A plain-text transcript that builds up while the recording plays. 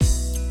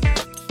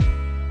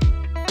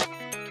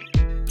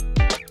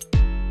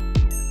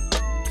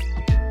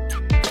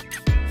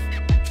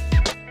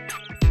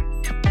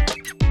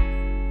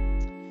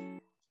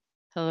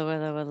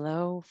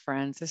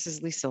This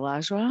is Lisa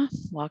Lajoie.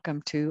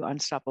 Welcome to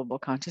Unstoppable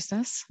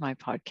Consciousness, my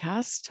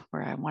podcast,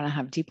 where I want to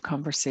have deep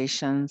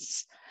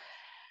conversations,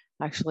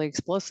 actually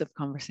explosive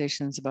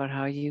conversations about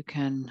how you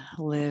can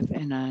live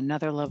in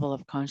another level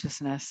of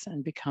consciousness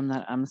and become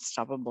that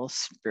unstoppable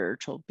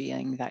spiritual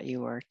being that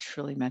you are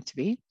truly meant to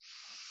be.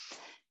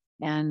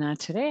 And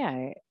today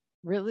I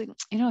really,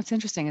 it's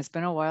interesting. It's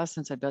been a while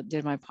since I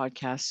did my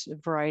podcast, a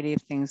variety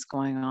of things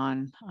going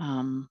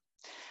on.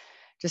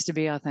 Just to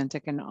be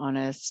authentic and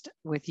honest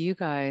with you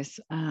guys,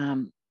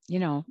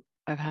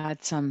 I've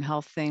had some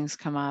health things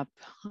come up.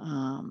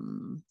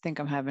 Think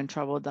I'm having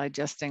trouble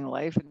digesting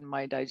life, and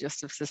my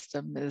digestive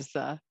system is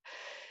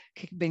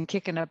been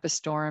kicking up a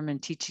storm and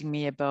teaching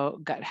me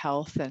about gut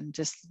health and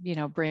just,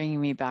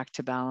 bringing me back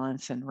to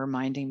balance and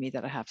reminding me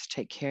that I have to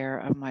take care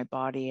of my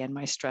body and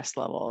my stress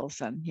levels.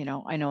 And,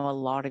 I know a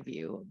lot of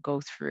you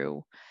go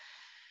through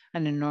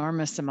an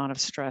enormous amount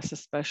of stress,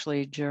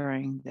 especially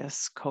during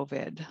this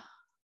COVID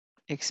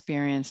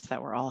experience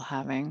that we're all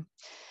having.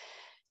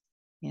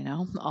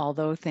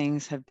 Although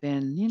things have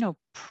been,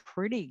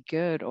 pretty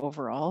good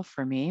overall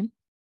for me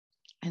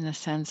in the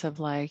sense of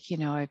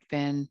I've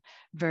been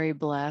very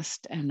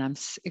blessed and I'm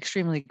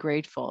extremely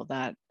grateful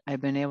that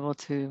I've been able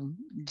to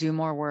do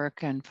more work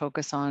and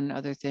focus on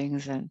other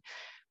things and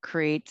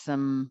create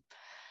some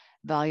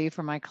value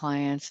for my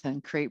clients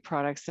and create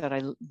products that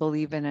I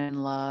believe in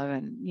and love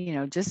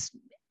and, just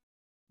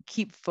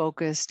keep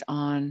focused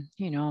on,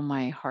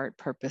 my heart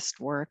purposed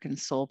work and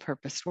soul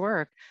purposed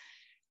work.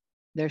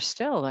 There's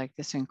still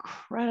this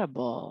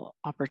incredible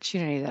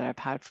opportunity that I've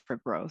had for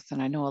growth.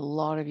 And I know a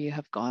lot of you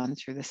have gone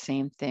through the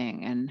same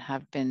thing and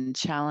have been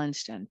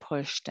challenged and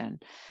pushed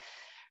and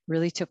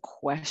really to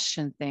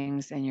question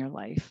things in your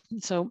life.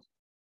 So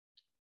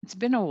it's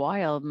been a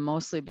while,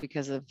 mostly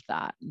because of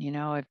that.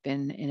 I've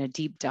been in a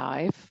deep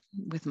dive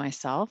with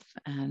myself,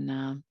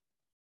 and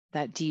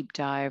that deep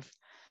dive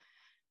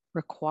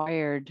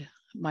required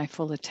my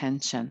full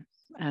attention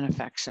and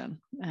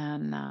affection.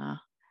 And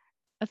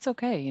that's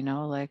okay.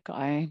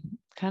 I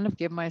kind of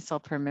give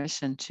myself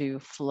permission to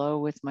flow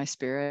with my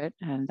spirit.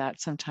 And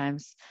that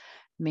sometimes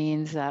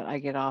means that I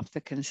get off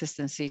the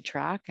consistency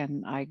track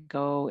and I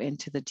go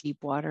into the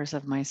deep waters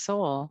of my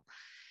soul.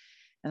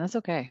 And that's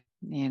okay.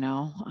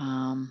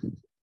 And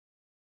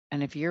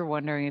if you're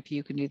wondering if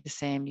you can do the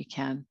same, you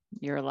can.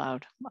 You're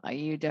allowed.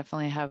 You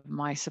definitely have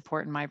my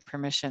support and my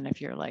permission if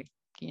you're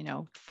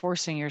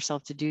forcing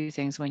yourself to do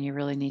things when you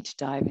really need to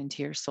dive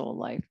into your soul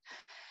life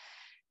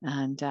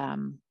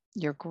and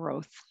your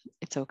growth.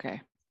 It's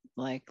okay.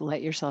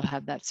 Let yourself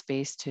have that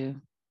space to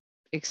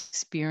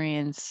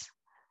experience,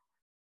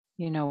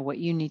 what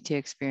you need to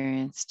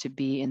experience to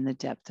be in the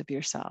depth of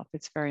yourself.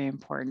 It's very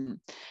important.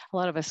 A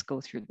lot of us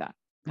go through that,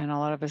 and a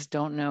lot of us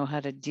don't know how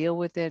to deal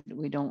with it.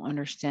 We don't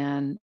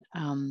understand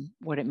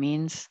what it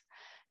means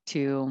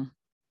to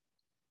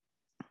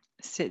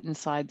sit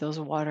inside those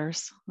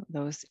waters,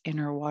 those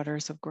inner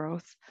waters of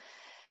growth,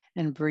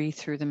 and breathe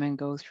through them and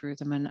go through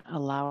them and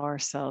allow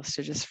ourselves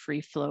to just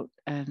free float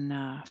and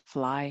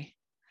fly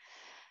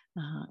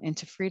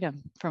into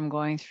freedom from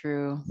going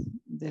through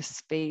this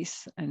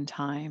space and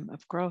time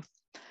of growth.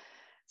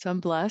 So I'm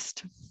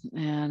blessed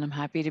and I'm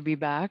happy to be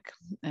back,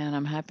 and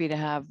I'm happy to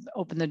have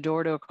opened the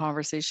door to a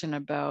conversation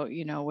about,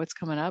 what's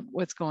coming up,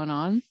 what's going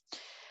on.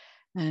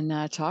 And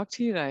talk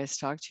to you guys,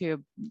 talk to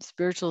you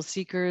spiritual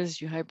seekers,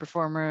 you high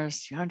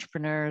performers, you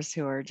entrepreneurs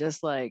who are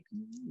just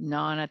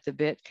gnawing at the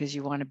bit because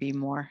you want to be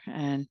more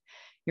and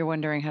you're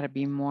wondering how to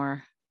be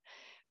more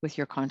with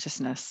your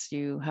consciousness.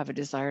 You have a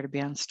desire to be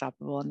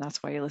unstoppable, and that's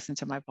why you listen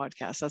to my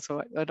podcast. That's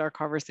what our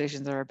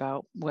conversations are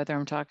about, whether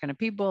I'm talking to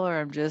people or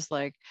I'm just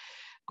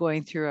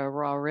going through a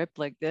raw rip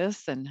like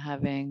this and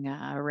having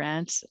a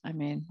rant. I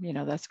mean,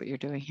 that's what you're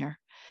doing here.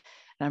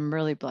 And I'm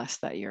really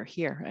blessed that you're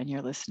here and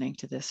you're listening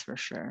to this for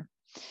sure.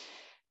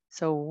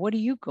 So what are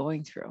you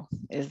going through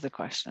is the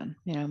question.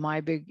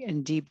 My big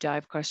and deep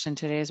dive question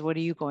today is, what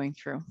are you going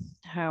through?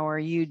 How are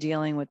you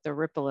dealing with the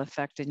ripple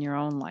effect in your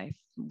own life?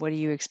 What are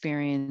you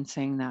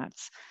experiencing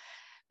that's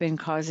been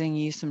causing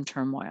you some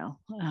turmoil?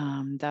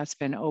 That's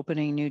been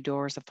opening new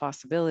doors of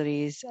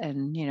possibilities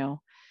and,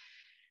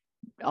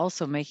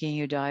 also making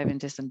you dive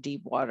into some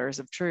deep waters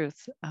of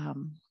truth.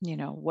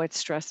 What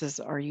stresses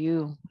are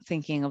you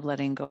thinking of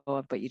letting go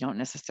of, but you don't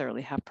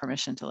necessarily have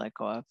permission to let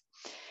go of?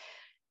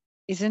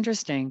 It's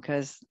interesting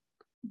because,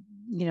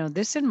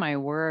 this in my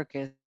work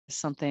is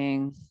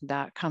something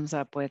that comes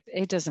up with,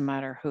 it doesn't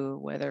matter who,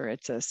 whether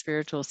it's a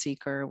spiritual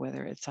seeker,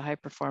 whether it's a high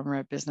performer,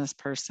 a business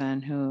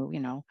person who,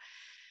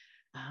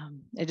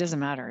 it doesn't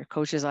matter.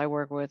 Coaches I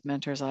work with,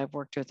 mentors I've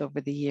worked with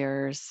over the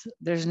years,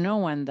 there's no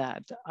one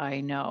that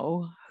I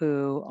know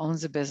who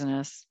owns a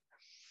business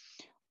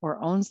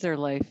or owns their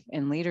life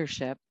in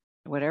leadership,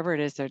 whatever it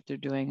is that they're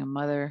doing, a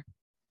mother,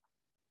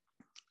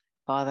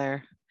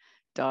 father,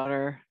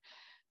 daughter,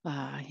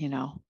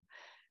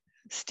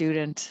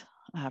 student,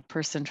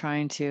 person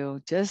trying to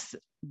just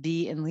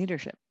be in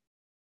leadership.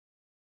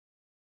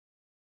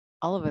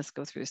 All of us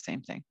go through the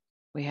same thing.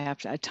 We have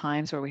to, at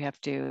times where we have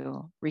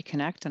to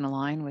reconnect and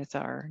align with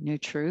our new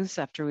truths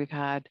after we've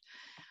had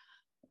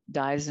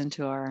dives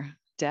into our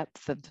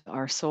depth of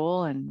our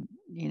soul. And,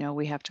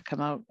 we have to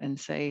come out and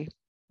say,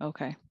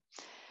 okay,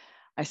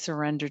 I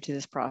surrender to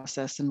this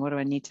process. And what do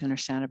I need to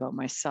understand about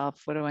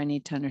myself? What do I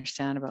need to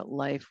understand about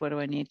life? What do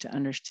I need to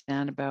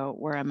understand about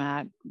where I'm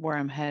at, where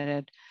I'm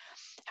headed,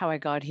 how I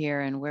got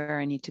here, and where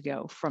I need to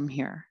go from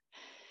here?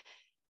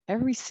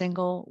 Every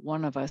single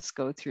one of us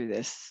go through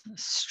this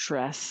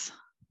stress,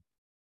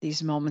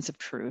 these moments of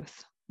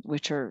truth,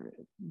 which are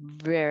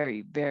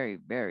very, very,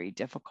 very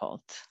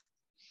difficult.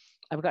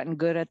 I've gotten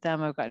good at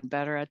them. I've gotten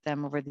better at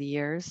them over the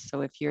years. So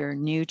if you're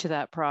new to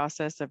that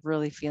process of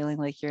really feeling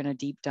like you're in a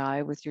deep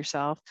dive with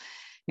yourself,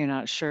 you're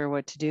not sure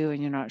what to do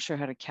and you're not sure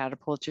how to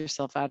catapult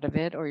yourself out of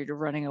it, or you're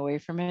running away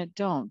from it,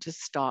 don't.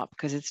 Just stop,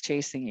 because it's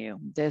chasing you.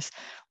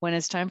 When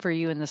it's time for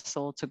you and the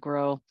soul to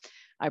grow,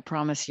 I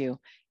promise you,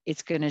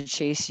 it's going to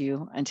chase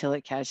you until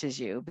it catches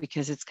you,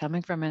 because it's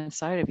coming from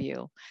inside of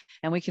you.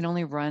 And we can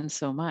only run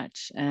so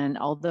much. And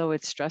although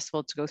it's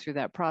stressful to go through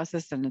that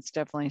process, and it's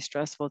definitely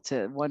stressful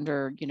to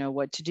wonder,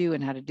 what to do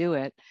and how to do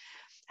it,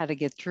 how to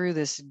get through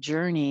this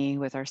journey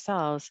with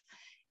ourselves,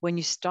 when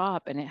you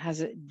stop and it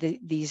has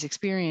these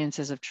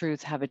experiences of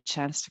truth have a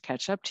chance to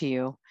catch up to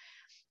you,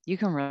 you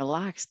can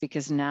relax,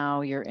 because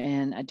now you're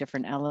in a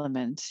different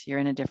element, you're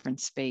in a different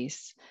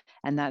space,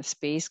 and that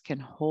space can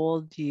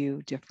hold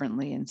you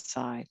differently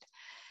inside.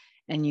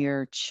 And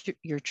your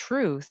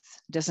truth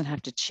doesn't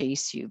have to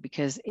chase you,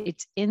 because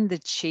it's in the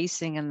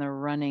chasing and the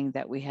running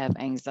that we have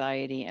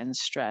anxiety and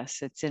stress.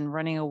 It's in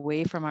running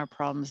away from our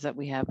problems that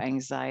we have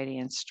anxiety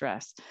and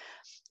stress.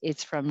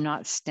 It's from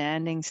not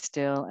standing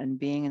still and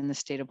being in the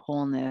state of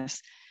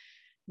wholeness,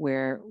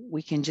 where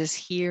we can just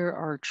hear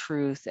our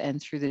truth,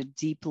 and through the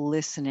deep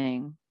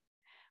listening,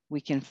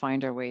 we can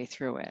find our way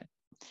through it.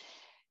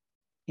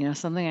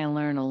 Something I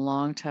learned a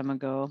long time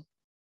ago,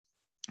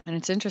 and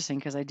it's interesting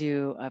because I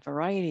do a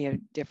variety of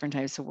different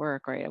types of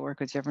work, right? I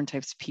work with different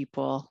types of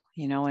people,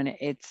 and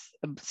it's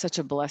such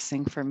a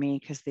blessing for me,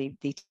 because they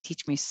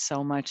teach me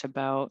so much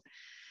about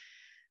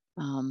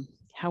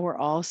how we're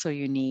all so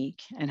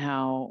unique, and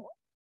how,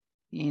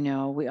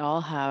 we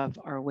all have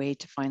our way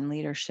to find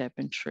leadership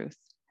and truth.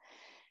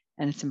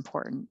 And it's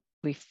important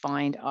we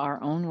find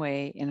our own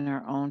way in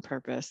our own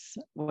purpose,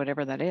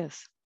 whatever that is,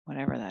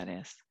 whatever that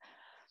is.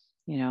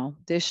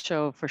 This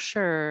show for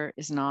sure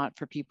is not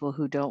for people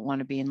who don't want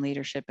to be in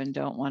leadership and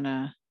don't want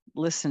to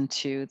listen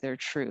to their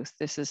truth.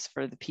 This is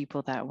for the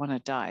people that want to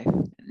dive,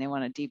 and they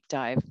want to deep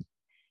dive,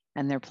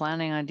 and they're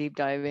planning on deep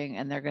diving,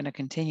 and they're going to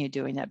continue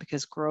doing that,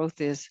 because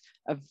growth is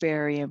a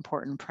very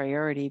important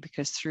priority,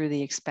 because through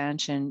the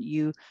expansion,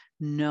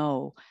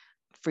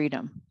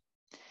 freedom.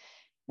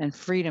 And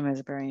freedom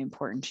is very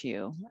important to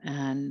you,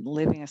 and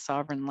living a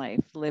sovereign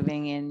life,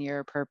 living in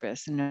your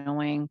purpose,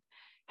 knowing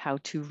how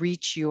to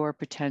reach your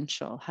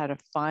potential, how to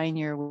find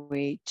your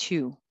way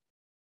to,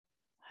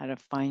 and how to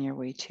find your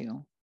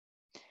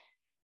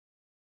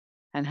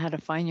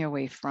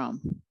way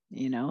from,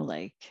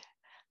 like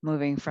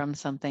moving from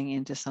something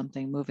into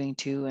something, moving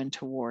to and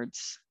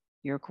towards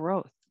your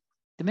growth.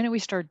 The minute we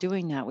start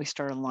doing that, we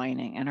start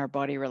aligning, and our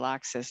body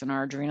relaxes, and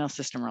our adrenal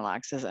system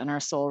relaxes, and our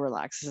soul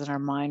relaxes, and our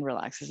mind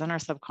relaxes, and our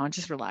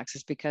subconscious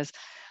relaxes, because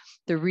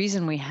the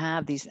reason we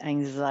have these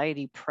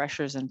anxiety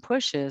pressures and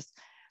pushes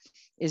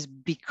is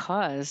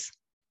because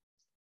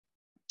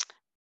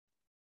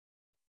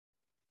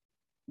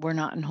we're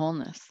not in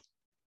wholeness,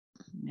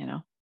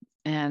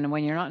 and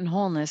when you're not in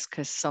wholeness,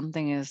 because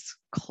something is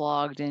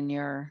clogged in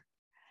your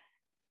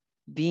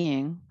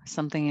being,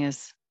 something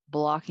is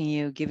blocking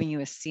you, giving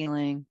you a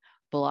ceiling,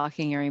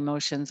 blocking your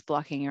emotions,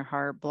 blocking your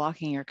heart,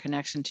 blocking your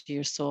connection to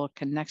your soul,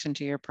 connection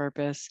to your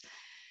purpose,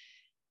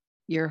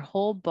 your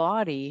whole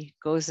body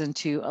goes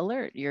into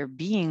alert. Your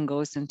being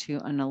goes into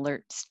an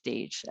alert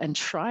stage and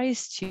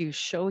tries to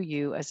show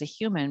you as a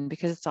human,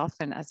 because it's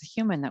often as a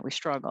human that we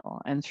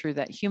struggle. And through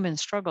that human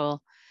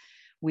struggle,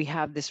 we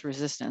have this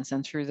resistance.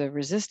 And through the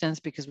resistance,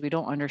 because we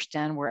don't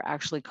understand, we're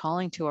actually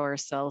calling to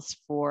ourselves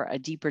for a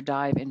deeper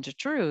dive into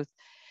truth,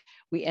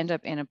 we end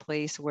up in a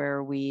place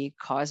where we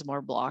cause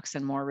more blocks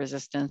and more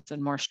resistance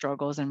and more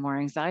struggles and more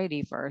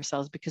anxiety for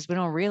ourselves, because we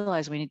don't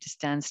realize we need to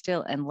stand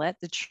still and let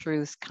the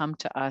truths come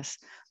to us,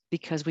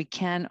 because we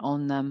can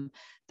own them.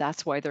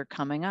 That's why they're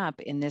coming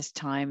up in this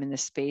time, in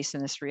this space,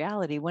 in this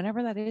reality,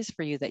 whenever that is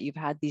for you, that you've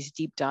had these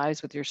deep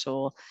dives with your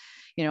soul.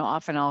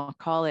 Often I'll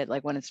call it,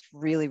 like when it's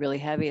really, really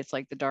heavy, it's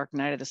like the dark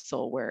night of the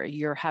soul, where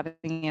you're having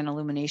an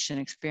illumination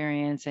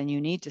experience and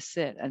you need to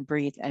sit and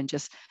breathe and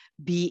just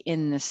be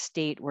in the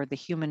state where the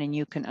human in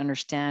you can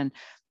understand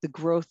the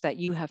growth that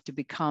you have to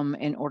become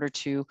in order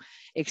to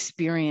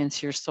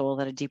experience your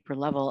soul at a deeper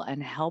level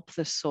and help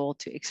the soul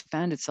to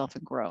expand itself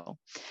and grow.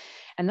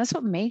 And that's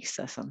what makes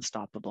us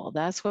unstoppable.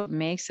 That's what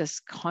makes us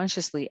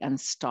consciously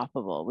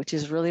unstoppable, which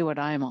is really what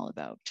I'm all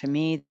about. To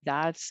me,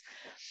 that's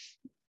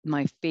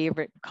my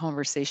favorite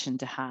conversation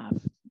to have.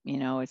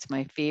 It's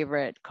my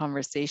favorite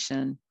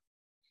conversation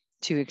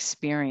to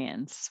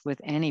experience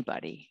with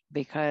anybody,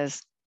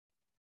 because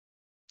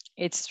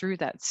it's through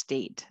that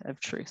state of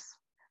truth,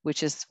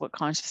 which is what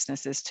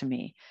consciousness is to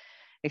me,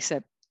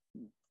 except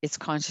it's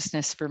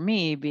consciousness for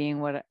me being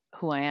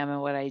who I am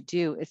and what I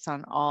do. It's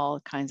on all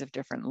kinds of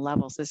different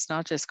levels. It's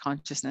not just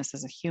consciousness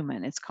as a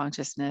human, it's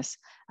consciousness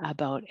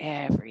about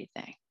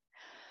everything,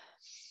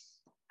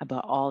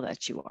 about all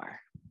that you are,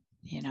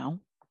 you know?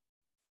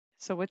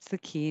 So what's the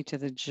key to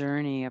the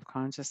journey of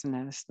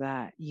consciousness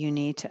that you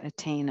need to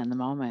attain in the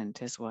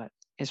moment is what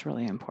is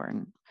really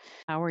important.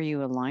 How are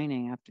you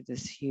aligning after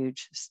this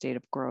huge state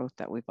of growth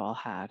that we've all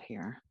had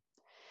here?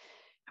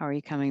 How are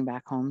you coming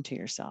back home to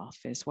yourself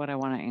is what I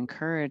want to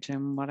encourage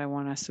and what I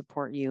want to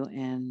support you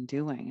in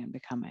doing and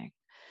becoming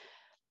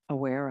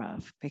aware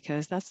of,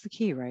 because that's the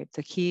key, right?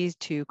 The key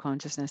to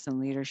consciousness and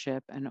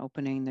leadership and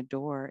opening the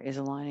door is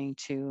aligning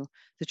to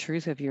the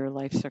truth of your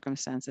life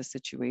circumstances,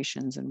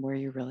 situations, and where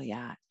you're really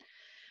at.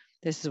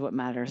 This is what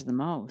matters the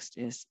most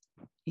is,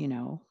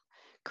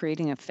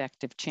 creating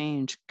effective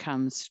change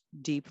comes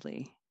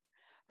deeply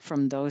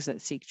from those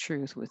that seek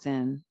truth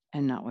within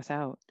and not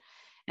without.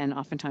 And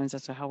oftentimes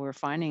that's how we're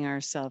finding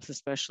ourselves,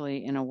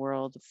 especially in a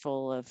world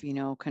full of,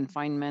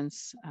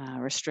 confinements,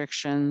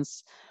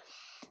 restrictions,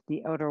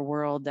 the outer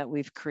world that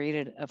we've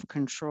created of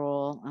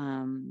control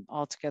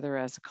all together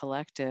as a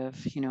collective,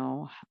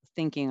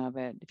 thinking of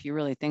it. If you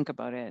really think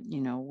about it,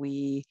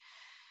 we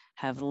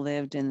have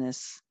lived in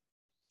this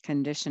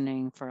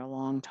conditioning for a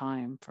long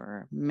time,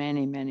 for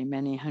many, many,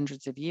 many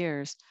hundreds of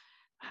years,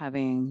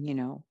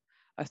 having,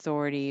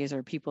 authorities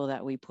or people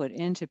that we put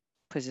into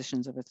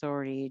positions of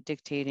authority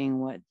dictating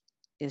what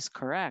is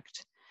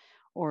correct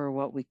or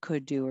what we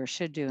could do or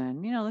should do.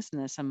 And, listen,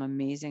 there's some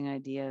amazing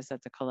ideas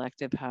that the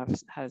collective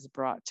has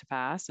brought to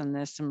pass, and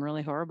there's some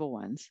really horrible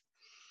ones.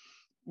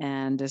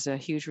 And there's a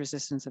huge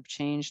resistance of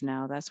change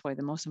now. That's why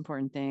the most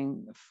important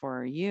thing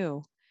for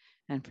you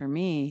and for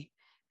me,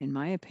 in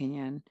my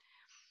opinion,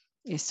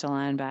 is to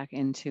land back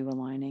into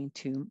aligning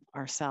to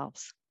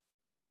ourselves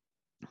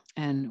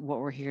and what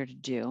we're here to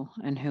do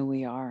and who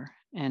we are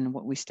and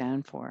what we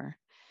stand for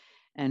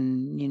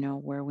and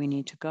where we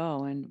need to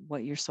go and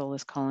what your soul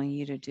is calling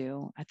you to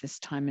do at this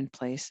time and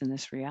place in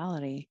this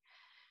reality.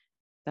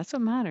 That's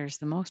what matters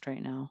the most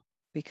right now,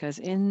 because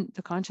in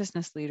the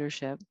consciousness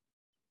leadership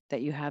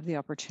that you have the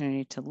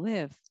opportunity to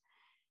live,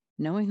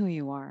 knowing who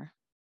you are,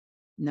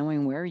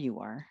 knowing where you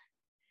are,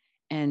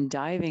 and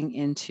diving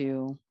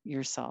into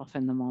yourself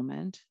in the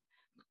moment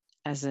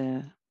as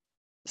a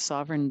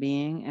sovereign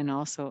being and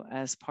also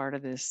as part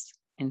of this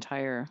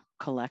entire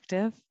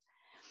collective,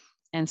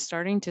 and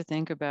starting to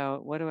think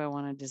about what do I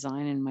want to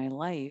design in my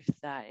life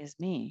that is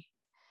me,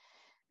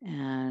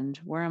 and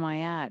where am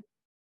I at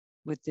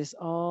with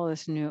all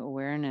this new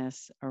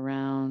awareness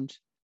around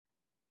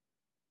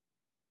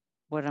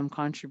what I'm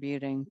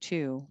contributing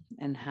to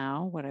and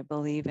how, what I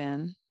believe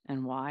in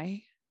and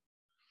why.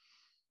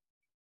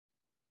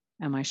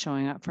 Am I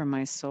showing up for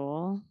my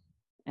soul,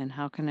 and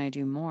how can I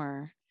do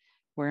more?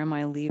 Where am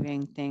I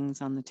leaving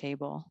things on the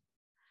table?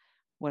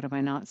 What am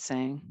I not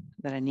saying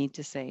that I need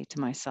to say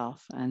to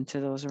myself and to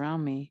those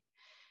around me?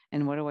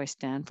 And what do I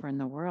stand for in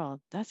the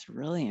world? That's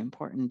really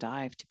important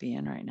dive to be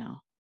in right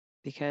now,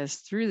 because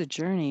through the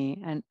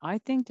journey, and I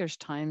think there's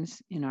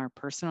times in our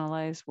personal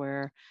lives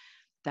where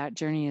that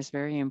journey is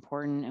very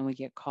important and we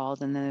get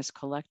called, and then there's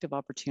collective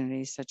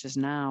opportunities such as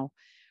now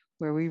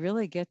where we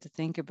really get to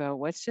think about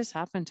what's just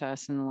happened to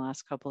us in the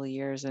last couple of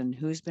years and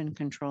who's been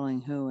controlling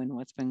who and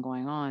what's been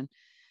going on.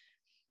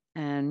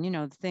 And,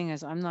 the thing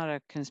is, I'm not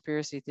a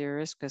conspiracy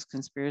theorist, because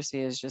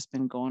conspiracy has just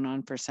been going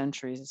on for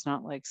centuries. It's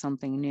not like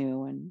something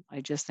new. And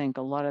I just think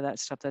a lot of that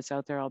stuff that's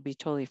out there, I'll be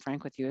totally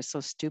frank with you, is so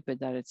stupid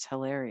that it's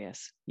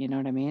hilarious. You know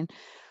what I mean?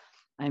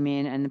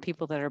 And the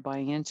people that are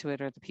buying into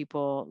it are the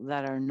people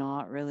that are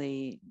not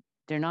really,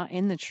 they're not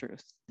in the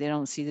truth. They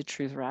don't see the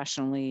truth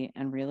rationally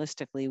and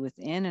realistically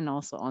within and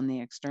also on the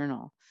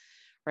external.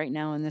 Right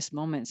now in this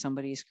moment,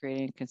 somebody's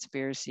creating a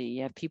conspiracy.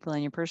 You have people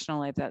in your personal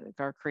life that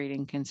are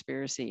creating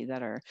conspiracy,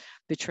 that are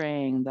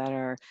betraying, that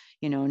are,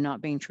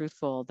 not being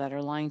truthful, that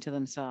are lying to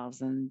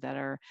themselves, and that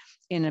are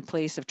in a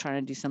place of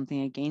trying to do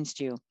something against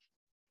you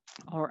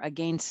or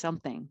against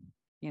something.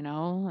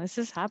 This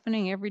is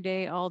happening every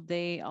day,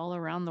 all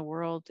around the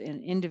world, in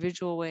an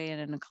individual way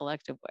and in a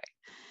collective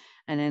way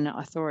and in an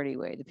authority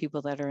way. The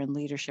people that are in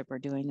leadership are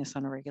doing this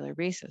on a regular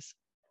basis.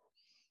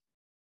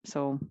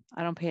 So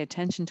I don't pay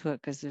attention to it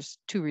because there's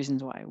two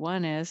reasons why.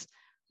 One is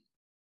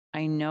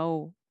I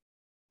know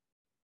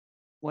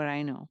what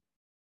I know,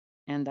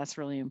 and that's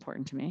really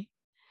important to me.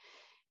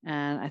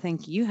 And I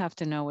think you have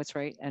to know what's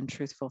right and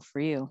truthful for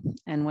you.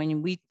 And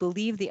when we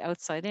believe the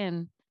outside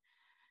in,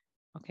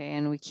 okay,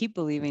 and we keep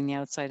believing the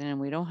outside in,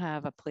 and we don't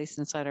have a place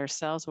inside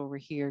ourselves where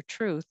we hear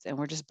truth, and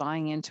we're just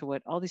buying into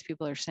what all these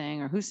people are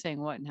saying or who's saying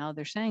what and how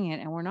they're saying it,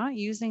 and we're not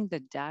using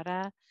the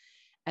data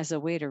as a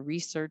way to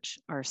research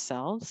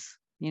ourselves.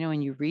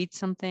 When you read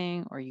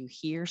something or you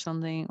hear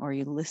something or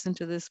you listen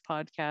to this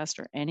podcast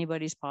or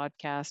anybody's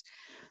podcast,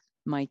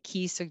 my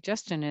key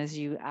suggestion is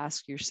you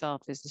ask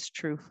yourself, is this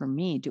true for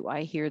me? Do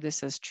I hear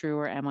this as true,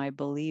 or am I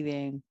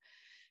believing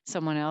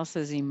someone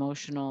else's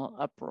emotional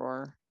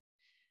uproar?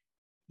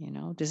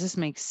 Does this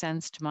make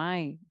sense to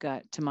my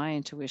gut, to my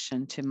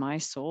intuition, to my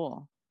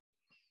soul?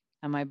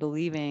 Am I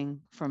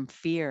believing from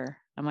fear?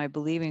 Am I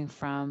believing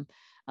from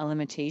a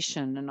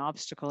limitation, an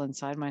obstacle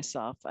inside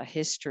myself, a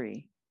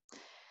history?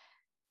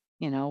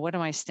 What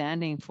am I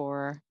standing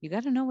for? You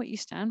got to know what you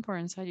stand for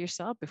inside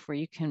yourself before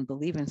you can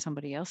believe in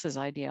somebody else's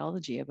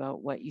ideology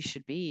about what you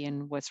should be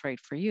and what's right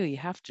for you. You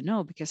have to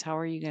know, because how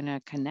are you going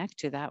to connect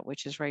to that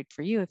which is right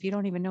for you if you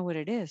don't even know what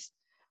it is?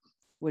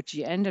 What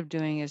you end up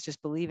doing is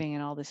just believing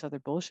in all this other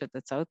bullshit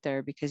that's out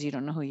there because you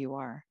don't know who you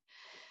are.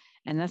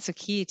 And that's the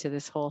key to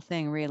this whole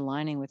thing,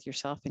 realigning with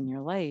yourself in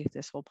your life.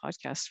 This whole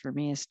podcast for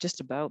me is just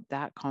about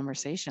that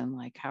conversation.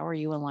 Like, how are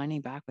you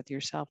aligning back with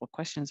yourself? What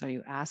questions are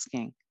you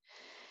asking?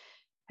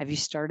 Have you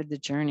started the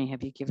journey?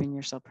 Have you given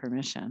yourself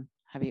permission?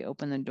 Have you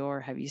opened the door?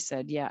 Have you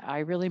said, yeah, I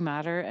really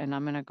matter, and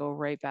I'm going to go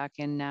right back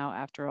in now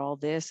after all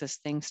this, as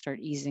things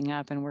start easing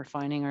up and we're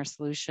finding our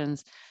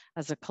solutions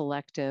as a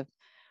collective?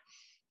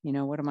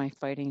 What am I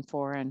fighting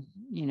for? And,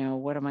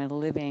 what am I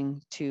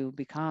living to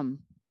become?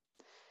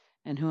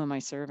 And who am I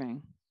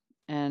serving?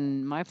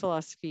 And my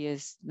philosophy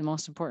is the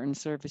most important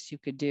service you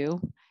could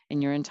do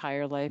in your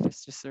entire life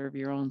is to serve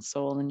your own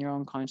soul and your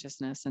own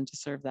consciousness, and to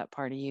serve that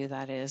part of you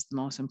that is the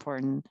most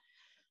important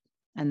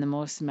and the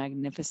most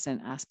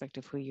magnificent aspect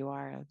of who you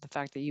are. The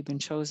fact that you've been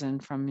chosen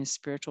from your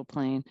spiritual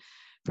plane,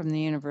 from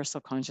the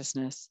universal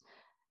consciousness,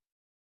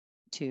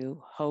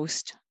 to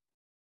host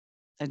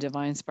a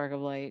divine spark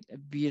of light, a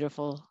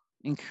beautiful,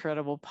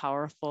 incredible,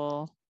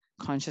 powerful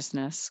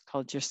consciousness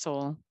called your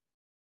soul,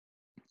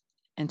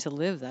 and to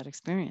live that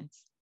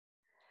experience.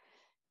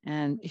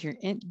 And if you're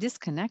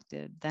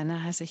disconnected, then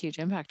that has a huge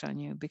impact on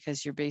you,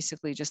 because you're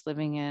basically just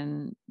living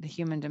in the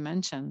human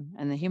dimension,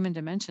 and the human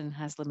dimension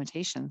has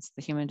limitations.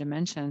 The human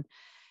dimension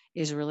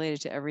is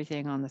related to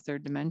everything on the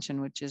third dimension,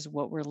 which is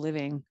what we're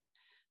living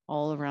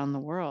all around the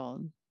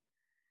world,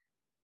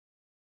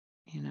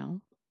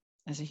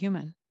 as a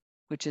human,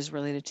 which is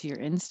related to your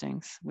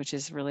instincts, which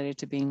is related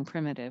to being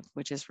primitive,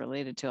 which is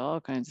related to all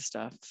kinds of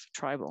stuff,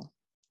 tribal,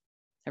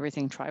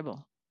 everything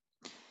tribal.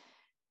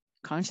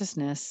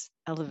 Consciousness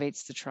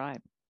elevates the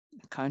tribe.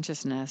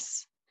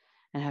 Consciousness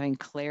and having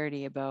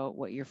clarity about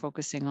what you're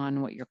focusing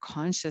on, what you're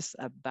conscious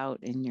about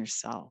in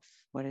yourself.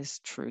 What is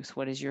truth?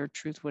 What is your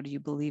truth? What do you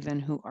believe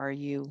in? Who are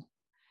you?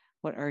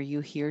 What are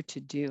you here to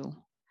do?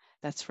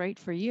 That's right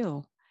for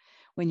you.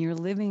 When you're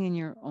living in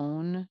your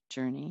own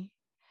journey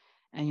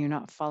and you're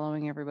not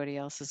following everybody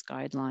else's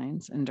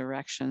guidelines and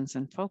directions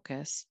and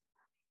focus,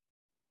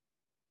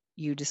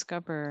 you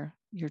discover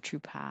your true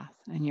path,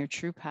 and your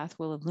true path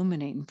will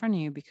illuminate in front of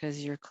you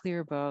because you're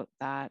clear about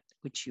that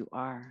which you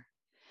are.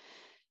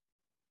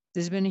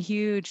 There's been a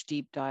huge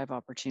deep dive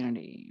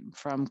opportunity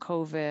from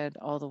COVID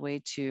all the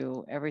way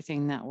to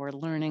everything that we're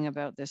learning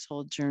about this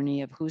whole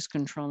journey of who's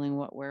controlling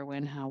what, where,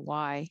 when, how,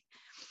 why.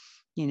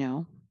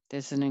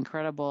 There's an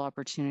incredible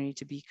opportunity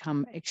to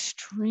become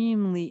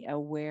extremely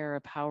aware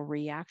of how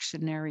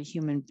reactionary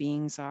human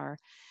beings are,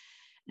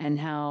 and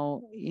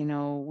how,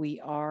 we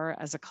are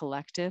as a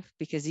collective.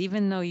 Because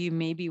even though you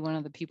may be one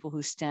of the people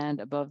who stand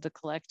above the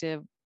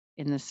collective,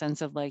 in the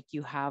sense of like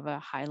you have a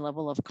high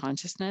level of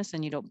consciousness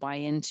and you don't buy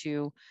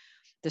into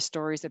the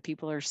stories that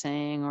people are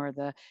saying, or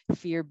the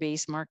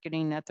fear-based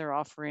marketing that they're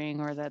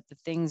offering, or that the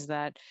things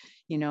that,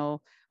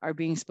 are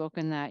being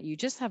spoken, that you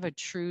just have a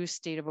true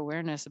state of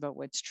awareness about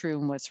what's true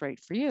and what's right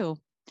for you,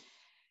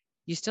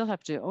 you still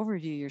have to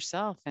overview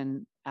yourself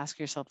and ask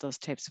yourself those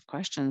types of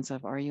questions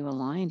of, are you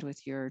aligned with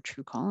your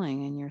true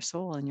calling and your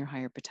soul and your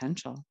higher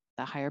potential?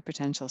 That higher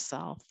potential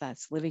self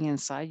that's living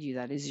inside you,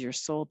 that is your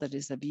soul, that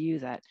is of you,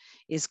 that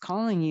is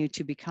calling you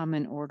to become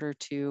in order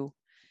to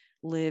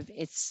live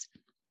its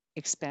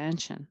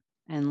expansion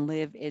and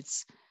live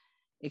its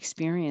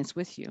experience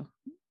with you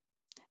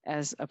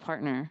as a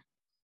partner,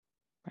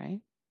 right?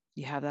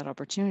 You have that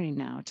opportunity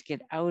now to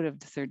get out of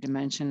the third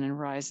dimension and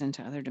rise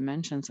into other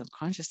dimensions of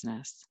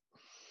consciousness.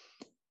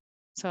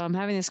 So I'm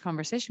having this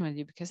conversation with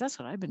you because that's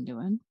what I've been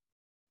doing.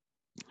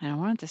 And I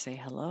wanted to say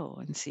hello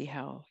and see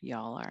how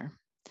y'all are,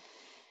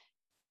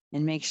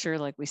 and make sure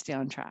like we stay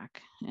on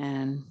track.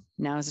 And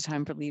now is the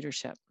time for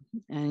leadership,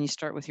 and you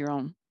start with your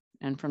own.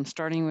 And from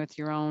starting with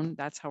your own,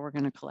 that's how we're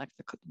going to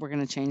we're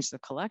going to change the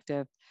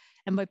collective.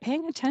 And by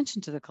paying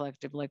attention to the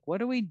collective, like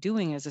what are we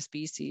doing as a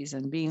species,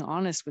 and being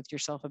honest with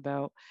yourself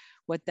about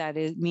what that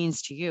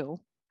means to you,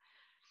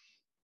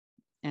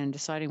 and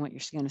deciding what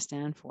you're going to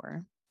stand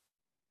for,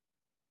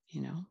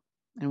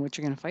 and what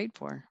you're going to fight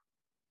for.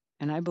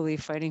 And I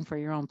believe fighting for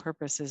your own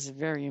purpose is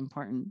very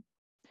important.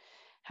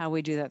 How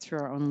we do that through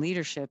our own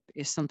leadership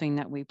is something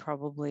that we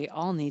probably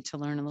all need to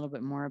learn a little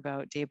bit more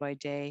about day by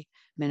day,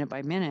 minute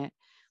by minute.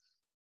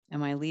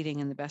 Am I leading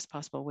in the best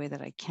possible way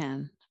that I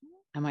can?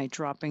 Am I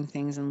dropping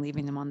things and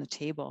leaving them on the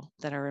table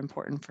that are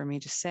important for me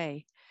to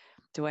say?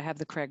 Do I have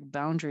the correct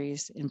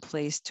boundaries in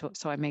place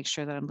so I make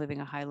sure that I'm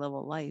living a high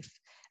level life?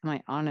 Am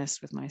I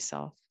honest with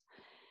myself?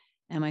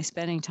 Am I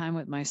spending time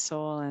with my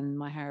soul and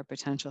my higher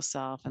potential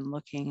self, and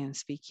looking and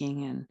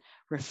speaking and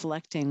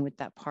reflecting with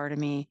that part of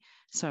me?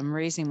 So I'm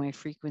raising my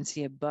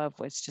frequency above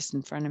what's just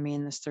in front of me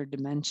in this third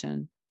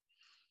dimension,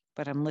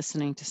 but I'm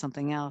listening to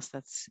something else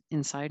that's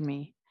inside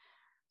me.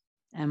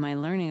 Am I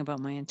learning about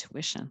my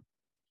intuition?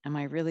 Am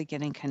I really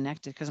getting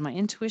connected? Because my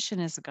intuition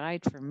is a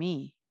guide for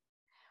me.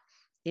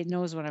 It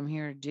knows what I'm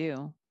here to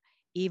do,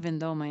 even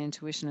though my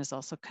intuition is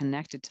also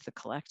connected to the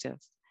collective.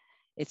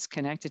 It's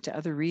connected to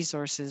other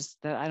resources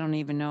that I don't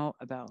even know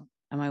about.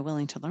 Am I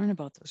willing to learn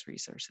about those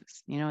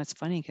resources? It's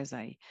funny because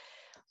I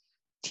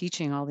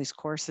teaching all these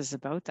courses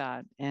about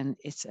that, and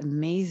it's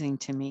amazing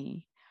to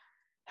me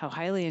how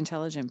highly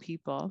intelligent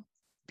people,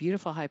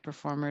 beautiful high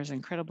performers,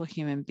 incredible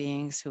human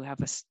beings who have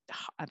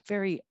a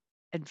very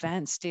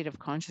advanced state of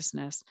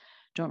consciousness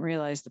don't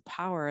realize the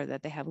power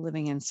that they have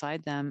living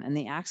inside them and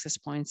the access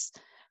points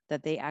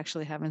that they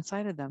actually have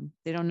inside of them.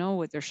 They don't know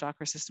what their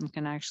chakra system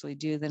can actually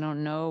do. They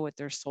don't know what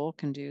their soul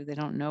can do. They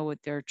don't know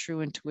what their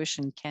true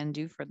intuition can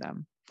do for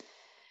them,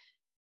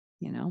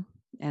 you know?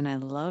 And I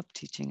love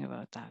teaching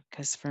about that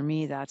because for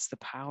me, that's the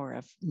power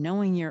of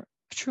knowing your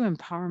true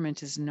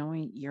empowerment is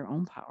knowing your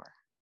own power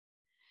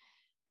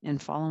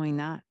and following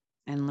that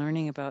and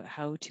learning about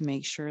how to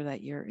make sure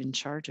that you're in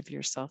charge of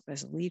yourself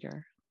as a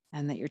leader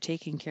and that you're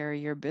taking care of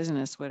your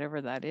business,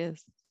 whatever that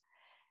is,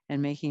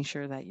 and making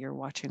sure that you're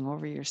watching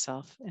over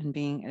yourself and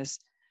being as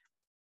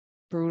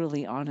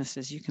brutally honest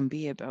as you can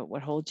be about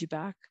what holds you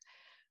back,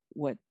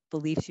 what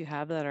beliefs you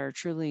have that are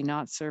truly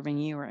not serving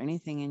you or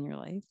anything in your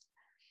life,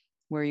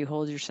 where you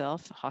hold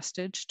yourself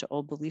hostage to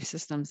old belief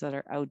systems that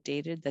are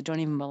outdated, that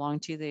don't even belong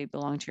to you. They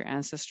belong to your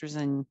ancestors,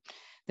 and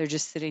they're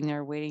just sitting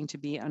there waiting to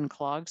be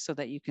unclogged so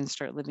that you can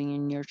start living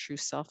in your true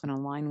self and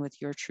align with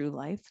your true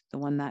life, the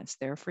one that's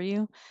there for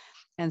you.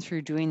 And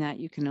through doing that,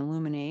 you can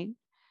illuminate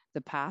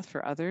the path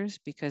for others,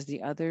 because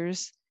the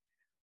others,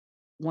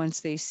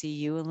 once they see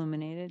you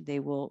illuminated, they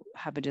will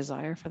have a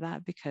desire for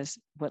that, because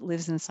what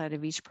lives inside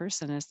of each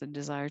person is the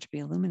desire to be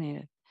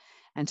illuminated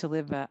and to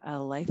live a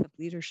life of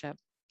leadership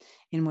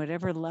in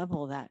whatever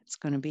level that's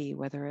going to be,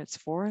 whether it's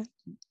for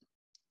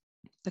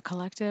the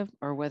collective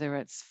or whether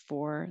it's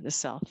for the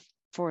self,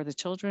 for the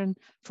children,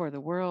 for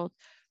the world,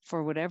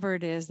 for whatever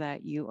it is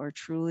that you are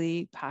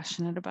truly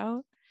passionate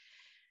about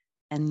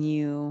and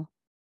you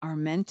are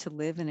meant to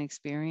live and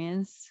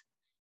experience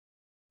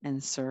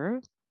and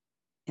serve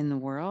in the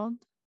world.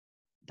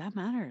 That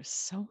matters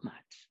so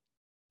much.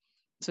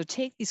 So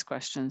take these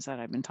questions that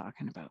I've been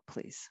talking about,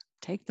 please.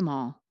 Take them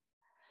all.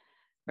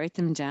 Write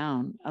them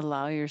down.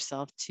 Allow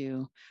yourself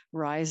to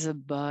rise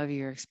above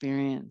your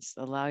experience.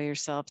 Allow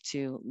yourself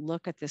to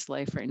look at this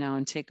life right now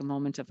and take a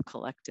moment of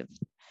collective,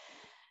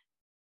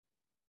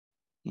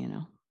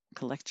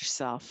 collect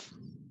yourself,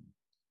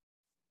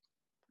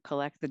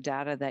 collect the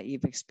data that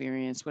you've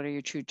experienced. What are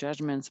your true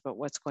judgments about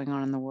what's going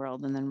on in the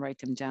world? And then write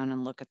them down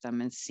and look at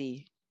them and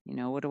see,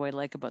 what do I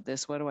like about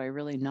this? What do I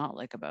really not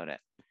like about it?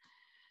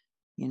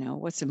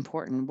 What's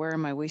important? Where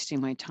am I wasting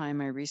my time,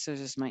 my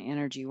resources, my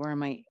energy? Where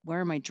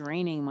am I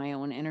draining my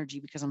own energy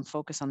because I'm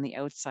focused on the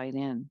outside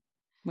in?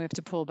 We have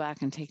to pull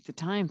back and take the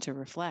time to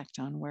reflect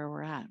on where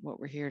we're at, what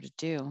we're here to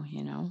do,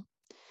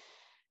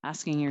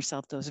 asking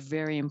yourself those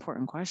very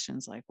important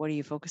questions, like, what are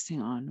you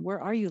focusing on? Where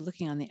are you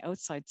looking on the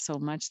outside so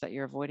much that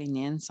you're avoiding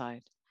the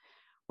inside?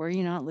 Where are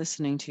you not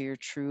listening to your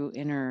true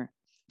inner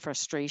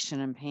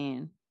frustration and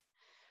pain?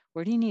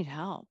 Where do you need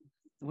help?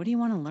 What do you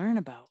want to learn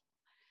about?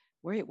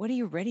 What are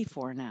you ready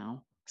for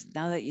now?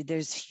 Now that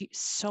there's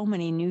so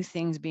many new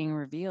things being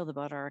revealed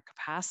about our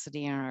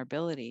capacity and our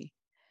ability,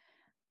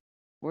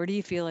 where do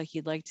you feel like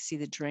you'd like to see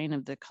the drain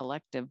of the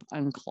collective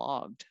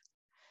unclogged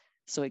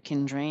so it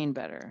can drain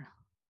better?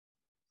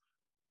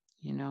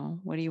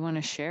 What do you want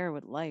to share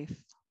with life?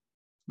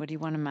 What do you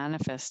want to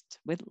manifest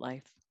with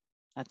life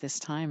at this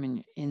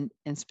time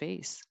in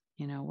space?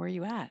 Where are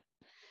you at?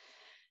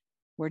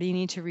 Where do you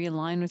need to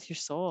realign with your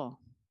soul?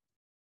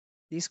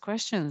 These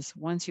questions,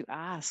 once you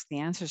ask, the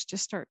answers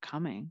just start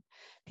coming.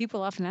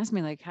 People often ask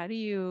me, like, how do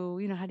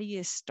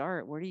you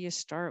start? Where do you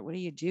start? What do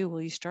you do?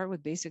 Well, you start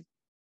with basic,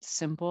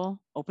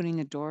 simple, opening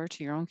the door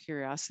to your own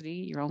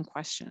curiosity, your own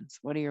questions.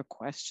 What are your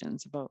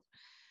questions about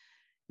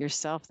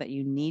yourself that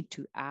you need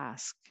to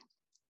ask?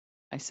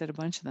 I said a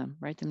bunch of them.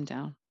 Write them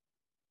down.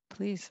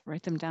 Please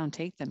write them down,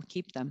 take them,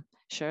 keep them,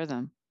 share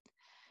them.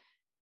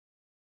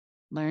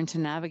 Learn to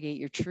navigate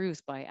your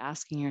truth by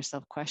asking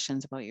yourself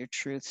questions about your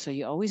truth, so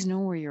you always know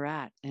where you're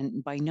at.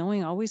 And by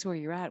knowing always where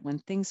you're at, when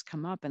things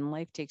come up and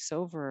life takes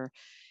over,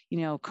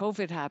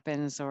 COVID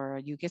happens, or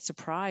you get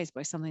surprised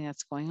by something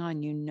that's going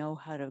on, you know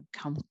how to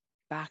come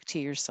back to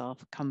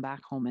yourself, come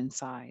back home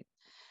inside,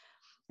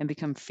 and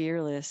become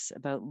fearless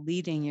about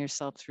leading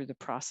yourself through the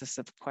process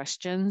of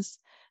questions,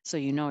 so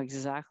you know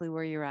exactly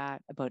where you're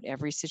at about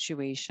every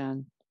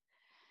situation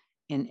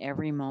in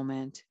every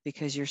moment,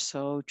 because you're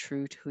so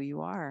true to who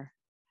you are.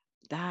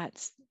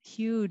 That's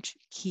huge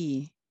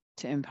key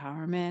to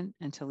empowerment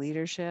and to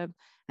leadership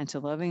and to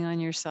loving on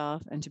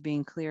yourself and to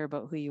being clear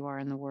about who you are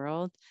in the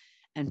world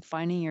and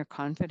finding your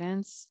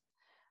confidence,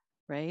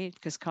 right?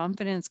 Because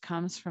confidence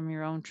comes from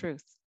your own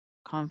truth.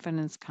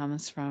 Confidence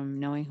comes from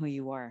knowing who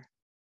you are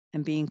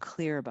and being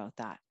clear about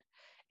that.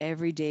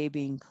 Every day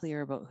being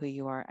clear about who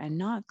you are and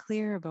not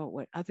clear about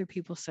what other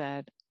people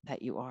said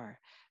that you are,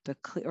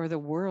 or the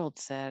world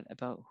said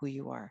about who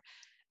you are.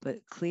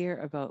 but clear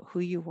about who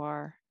you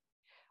are,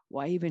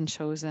 why you've been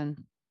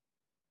chosen,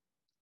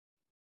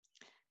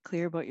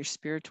 clear about your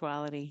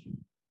spirituality,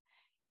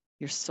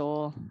 your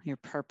soul, your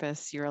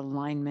purpose, your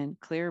alignment,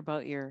 clear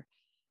about your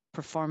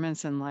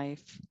performance in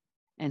life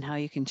and how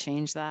you can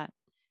change that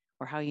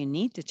or how you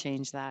need to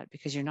change that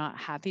because you're not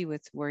happy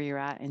with where you're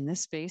at in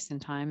this space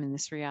and time, in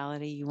this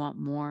reality. You want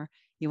more,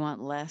 you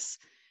want less,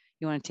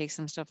 you want to take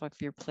some stuff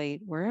off your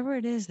plate, wherever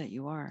it is that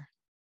you are.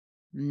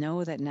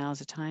 Know that now's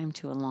the time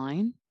to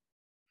align,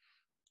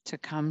 to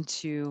come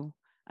to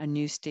a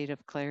new state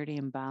of clarity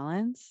and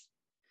balance,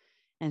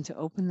 and to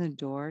open the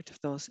door to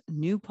those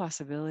new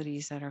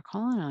possibilities that are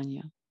calling on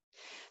you.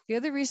 The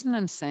other reason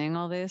I'm saying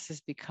all this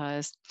is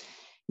because,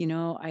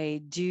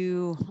 I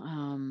do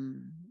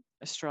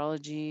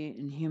astrology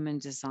and human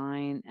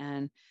design,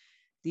 and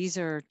these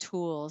are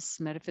tools,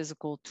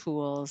 metaphysical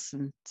tools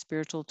and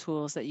spiritual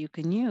tools that you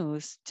can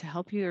use to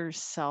help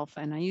yourself.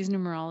 And I use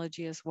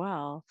numerology as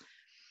well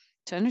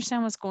to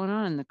understand what's going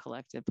on in the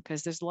collective,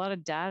 because there's a lot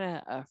of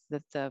data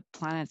that the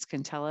planets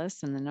can tell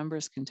us and the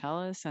numbers can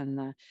tell us, and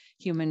the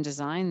human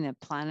design, the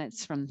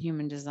planets from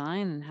human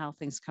design and how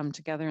things come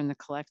together in the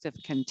collective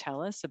can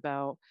tell us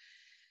about,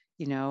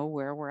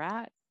 where we're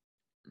at,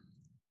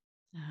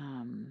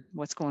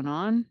 what's going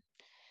on.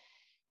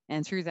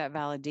 And through that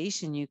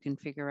validation, you can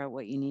figure out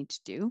what you need to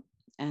do.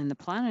 And the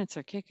planets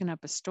are kicking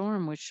up a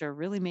storm, which are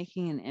really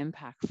making an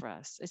impact for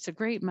us. It's a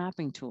great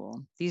mapping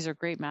tool. These are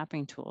great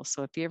mapping tools.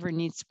 So if you ever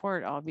need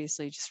support,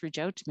 obviously just reach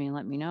out to me and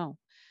let me know.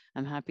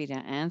 I'm happy to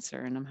answer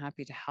and I'm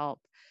happy to help.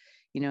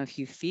 If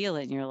you feel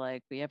it and you're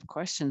like, we have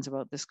questions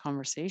about this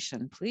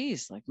conversation,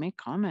 please make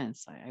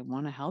comments. I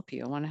want to help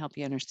you. I want to help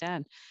you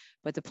understand.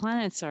 But the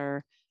planets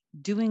are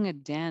doing a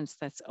dance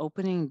that's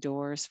opening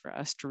doors for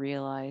us to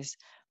realize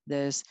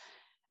there's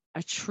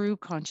a true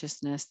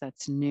consciousness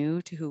that's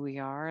new to who we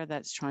are,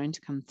 that's trying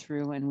to come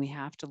through, and we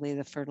have to lay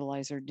the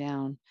fertilizer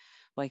down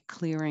by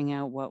clearing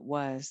out what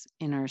was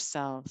in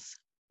ourselves,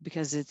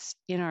 because it's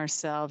in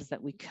ourselves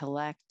that we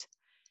collect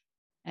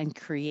and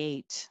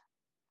create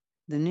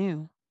the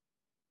new.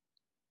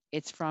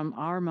 It's from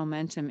our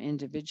momentum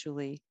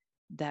individually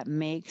that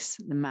makes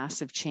the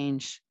massive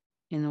change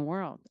in the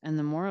world. And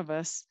the more of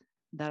us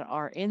that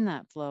are in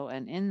that flow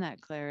and in that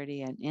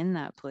clarity and in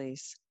that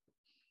place,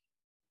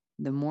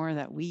 the more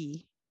that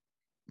we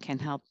can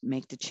help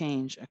make the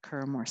change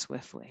occur more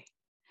swiftly.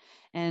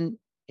 And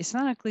it's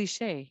not a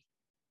cliche.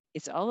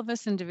 It's all of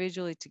us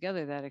individually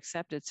together that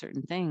accepted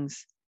certain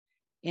things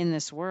in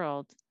this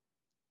world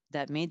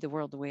that made the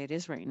world the way it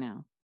is right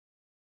now.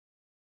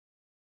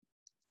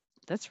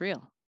 That's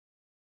real.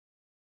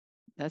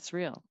 That's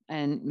real.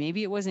 And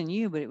maybe it wasn't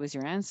you, but it was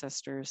your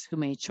ancestors who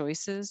made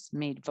choices,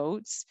 made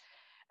votes,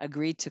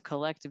 agreed to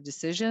collective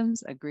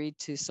decisions, agreed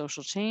to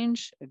social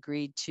change,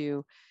 agreed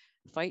to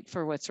fight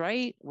for what's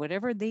right.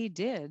 Whatever they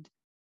did,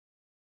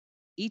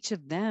 each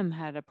of them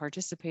had a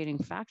participating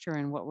factor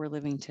in what we're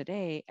living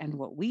today, and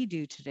what we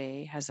do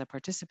today has a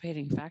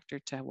participating factor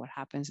to what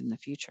happens in the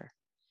future.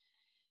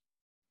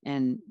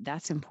 And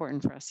that's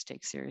important for us to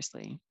take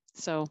seriously.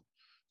 So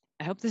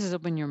I hope this has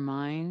opened your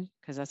mind,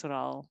 because that's what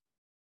all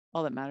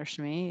that matters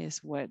to me is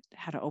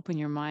how to open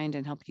your mind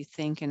and help you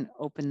think and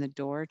open the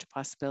door to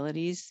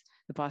possibilities,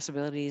 the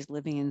possibilities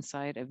living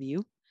inside of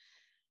you.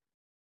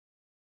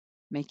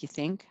 Make you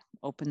think,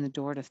 open the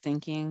door to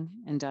thinking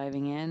and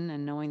diving in,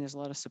 and knowing there's a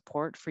lot of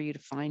support for you to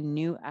find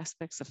new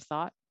aspects of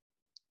thought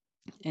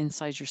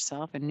inside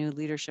yourself and new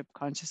leadership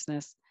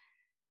consciousness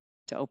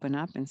to open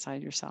up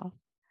inside yourself.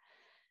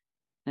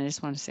 And I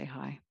just want to say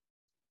hi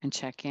and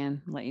check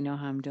in, let you know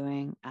how I'm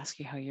doing, ask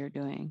you how you're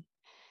doing,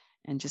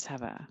 and just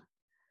have a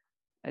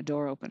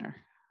door opener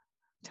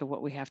to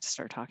what we have to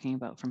start talking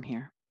about from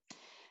here.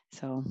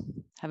 So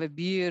have a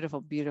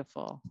beautiful,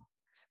 beautiful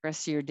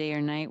rest of your day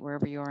or night,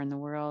 wherever you are in the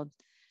world.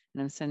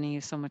 And I'm sending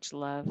you so much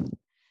love,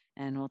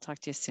 and we'll talk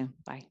to you soon.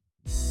 Bye.